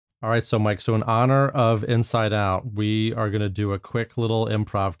All right, so Mike, so in honor of Inside Out, we are going to do a quick little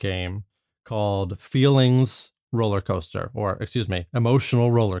improv game called Feelings Roller Coaster, or excuse me,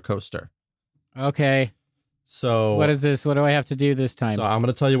 Emotional Roller Coaster. Okay. What So, is this? What do I have to do this so time? I'm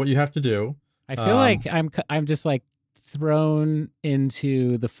going to tell you what you have to do. I feel like I'm just like thrown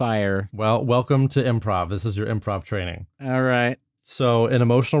into the fire. Well, welcome to improv. This is your improv training. All right. So, in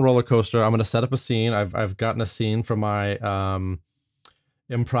Emotional Roller Coaster, I'm going to set up a scene. I've gotten a scene from my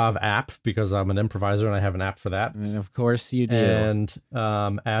improv app because I'm an improviser and I have an app for that. And of course you do. And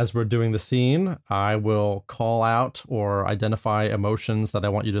as we're doing the scene, I will call out or identify emotions that I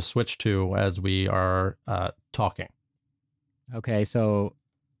want you to switch to as we are talking. Okay, so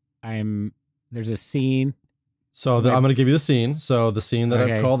there's a scene. So I'm going to give you the scene. So the scene that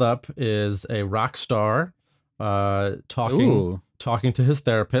Okay. I've called up is a rock star talking Ooh. talking to his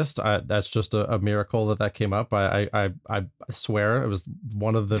therapist. That's just a miracle that came up. I swear it was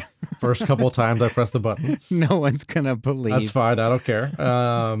one of the first couple of times I pressed the button. No one's gonna believe. That's fine. I don't care.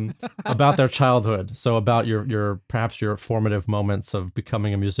 About their childhood. So about your perhaps your formative moments of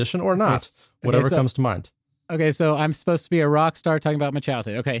becoming a musician or not, whatever so- comes to mind. Okay, so I'm supposed to be a rock star talking about my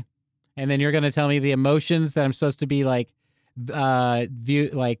childhood. Okay. And then you're gonna tell me the emotions that I'm supposed to be like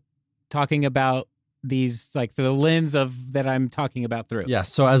talking about these, like the lens of that I'm talking about through.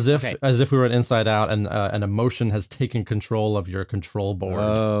 Yes. So as if we were an Inside Out and an emotion has taken control of your control board.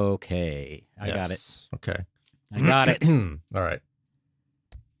 Okay. I got it. Yes. Okay. I got it. All right.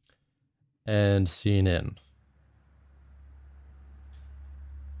 And scene in.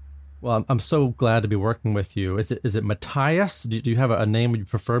 Well, I'm so glad to be working with you. Is it Matthias? Do you have a name you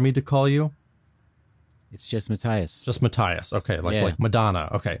prefer me to call you? It's just Matthias. Just Matthias. Okay, like Yeah. like Madonna.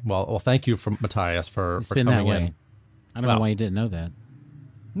 Okay. Well, thank you for Matthias for It's for been coming that way. in. I don't know why you didn't know that.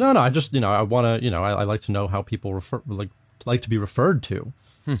 No, I just I want to I like to know how people like to be referred to.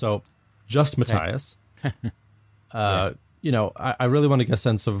 So, just Matthias. Yeah. I really want to get a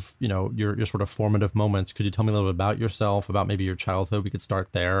sense of your sort of formative moments. Could you tell me a little bit about yourself, about maybe your childhood? We could start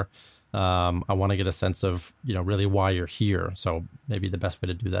there. I want to get a sense of really why you're here. So maybe the best way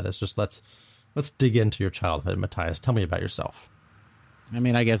to do that is just let's dig into your childhood, Matthias. Tell me about yourself. I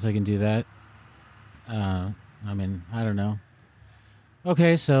mean, I guess I can do that. I don't know.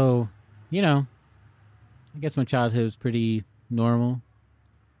 Okay, so, I guess my childhood was pretty normal.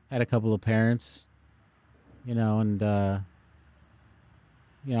 Had a couple of parents, and, I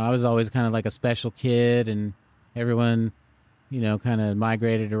was always kind of like a special kid, and everyone, kind of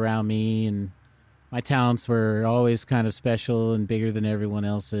migrated around me, and my talents were always kind of special and bigger than everyone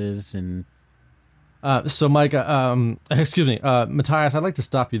else's, and So, Mike, excuse me, Matthias, I'd like to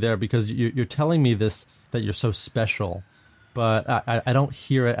stop you there because you're telling me this, that you're so special, but I don't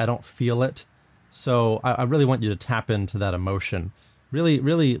hear it. I don't feel it. So I really want you to tap into that emotion. Really,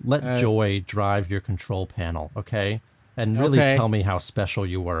 really let joy drive your control panel, okay? And really tell me how special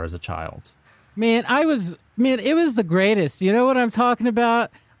you were as a child. Man, it was the greatest. You know what I'm talking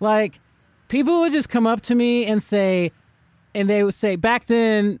about? Like, people would just come up to me and say, and they would say, back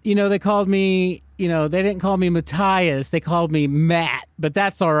then, they called me, they didn't call me Matthias, they called me Matt, but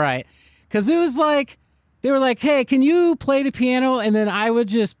that's all right. Because it was like, they were like, hey, can you play the piano? And then I would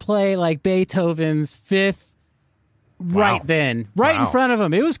just play like Beethoven's Fifth right then, in front of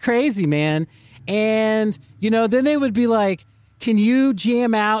them. It was crazy, man. And, then they would be like, can you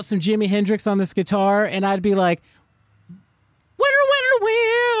jam out some Jimi Hendrix on this guitar? And I'd be like,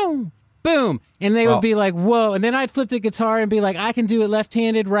 boom. And they would be like, whoa. And then I'd flip the guitar and be like, I can do it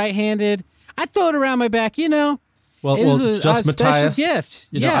left-handed, right-handed. I'd throw it around my back, Well, it was just a Matthias, special gift.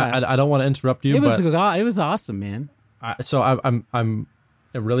 I don't want to interrupt you, it but was awesome, man. I'm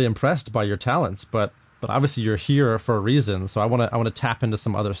really impressed by your talents, but obviously you're here for a reason. So I want to tap into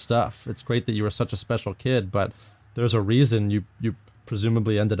some other stuff. It's great that you were such a special kid, but there's a reason you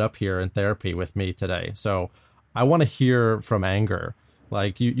presumably ended up here in therapy with me today. So I want to hear from Anger.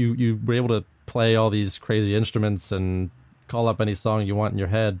 Like you were able to play all these crazy instruments and call up any song you want in your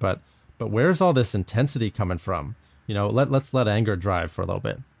head, but where's all this intensity coming from? Let's let Anger drive for a little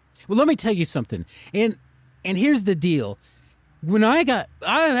bit. Well, let me tell you something. And here's the deal. When I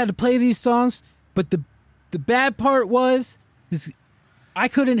had to play these songs, but the bad part is I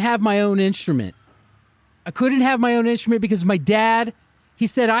couldn't have my own instrument. I couldn't have my own instrument because my dad, he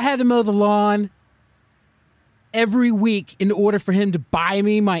said I had to mow the lawn every week in order for him to buy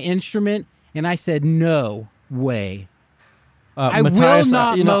me my instrument. And I said, no way. I Matthias, will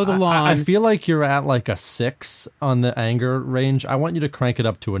not mow the lawn. I feel like you're at like a 6 on the anger range. I want you to crank it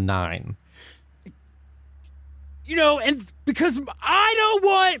up to a 9. And because I don't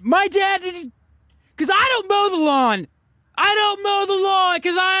want my dad to, because I don't mow the lawn. I don't mow the lawn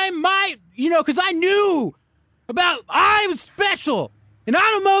because because I knew I was special, and I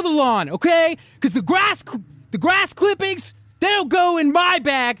don't mow the lawn, okay? Because the grass clippings, they don't go in my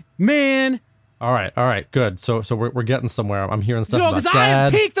bag, man. All right, good. So we're getting somewhere. I'm hearing stuff about because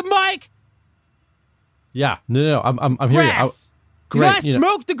Dad. I peaked the mic. Yeah, no, I'm hearing you. Great. I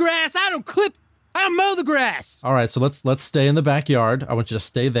smoke the grass. I don't mow the grass. All right, so let's stay in the backyard. I want you to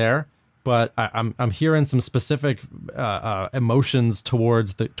stay there. But I'm hearing some specific emotions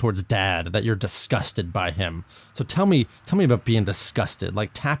towards Dad, that you're disgusted by him. So tell me about being disgusted.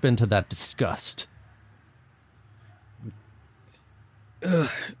 Like, tap into that disgust.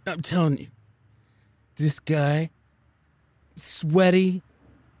 I'm telling you, this guy, sweaty,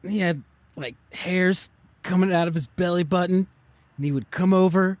 he had like hairs coming out of his belly button, and he would come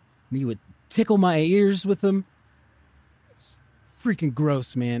over and he would tickle my ears with them. Freaking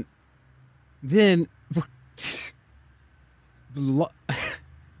gross, man. Then, and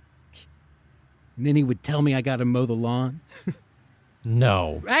then he would tell me I got to mow the lawn.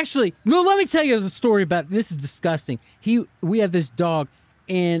 No. Actually, no, let me tell you the story about this. Is disgusting. We had this dog,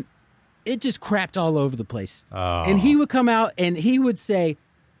 and it just crapped all over the place. Oh. And he would come out and he would say,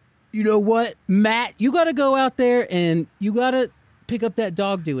 "You know what, Matt, you got to go out there and you got to pick up that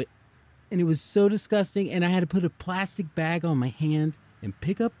dog do it." And it was so disgusting, and I had to put a plastic bag on my hand and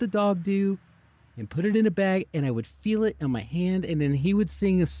pick up the dog do and put it in a bag, and I would feel it on my hand, and then he would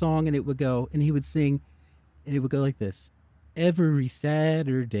sing a song, and it would go, and he would sing, and it would go like this. Every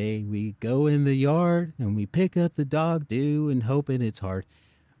Saturday we go in the yard and we pick up the dog do and hoping it's hard.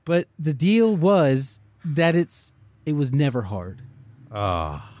 But the deal was that it was never hard.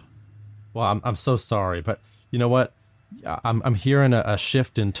 Oh. Well, I'm so sorry, but you know what? I'm hearing a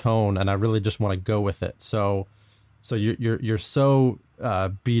shift in tone, and I really just want to go with it. So you're so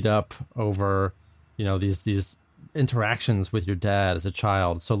beat up over, these interactions with your dad as a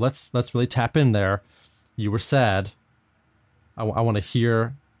child. So let's really tap in there. You were sad. I want to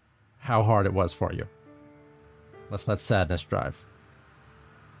hear how hard it was for you. Let's let sadness drive.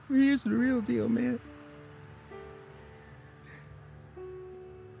 Here's the real deal, man.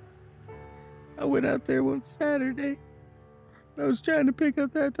 I went out there one Saturday. I was trying to pick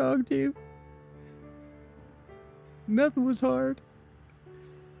up that dog too. Nothing was hard.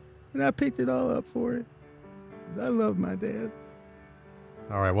 And I picked it all up for it. I love my dad.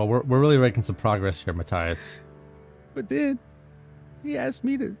 All right, well, we're really making some progress here, Matthias. But then he asked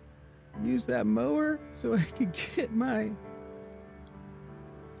me to use that mower so I could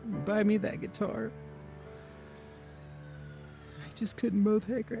buy me that guitar. I just couldn't mow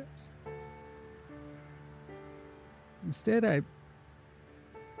that grass. Instead, I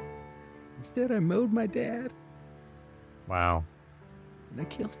mowed my dad. Wow. And I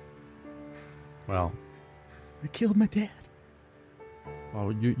killed him. Well, I killed my dad.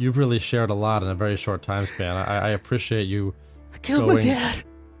 Well, you've really shared a lot in a very short time span. I appreciate you. I killed my dad.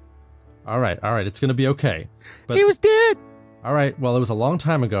 All right. It's going to be okay. But, he was dead. All right. Well, it was a long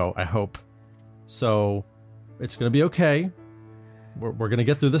time ago, I hope. So it's going to be okay. We're going to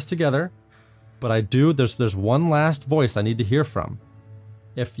get through this together. But there's one last voice I need to hear from.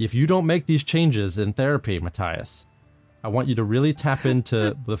 If you don't make these changes in therapy, Matthias, I want you to really tap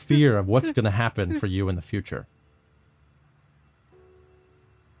into the fear of what's going to happen for you in the future.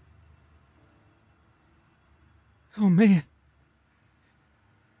 Oh, man.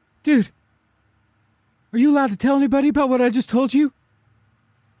 Dude, are you allowed to tell anybody about what I just told you?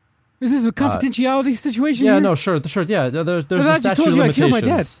 Is this a confidentiality situation Yeah, here? no, sure. Yeah, there's a I just statute told of you I limitations. killed my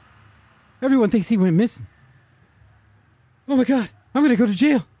dad. Everyone thinks he went missing. Oh, my God. I'm going to go to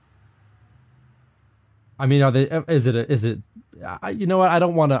jail. I mean, is it, you know what? I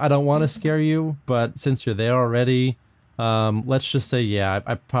don't want to scare you, but since you're there already, let's just say, yeah,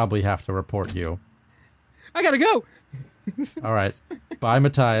 I probably have to report you. I gotta go. All right. Bye,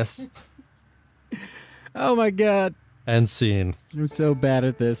 Matthias. Oh my God. End scene. I'm so bad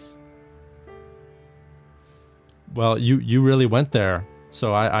at this. Well, you really went there.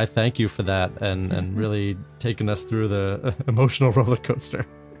 So I thank you for that and really taking us through the emotional roller coaster.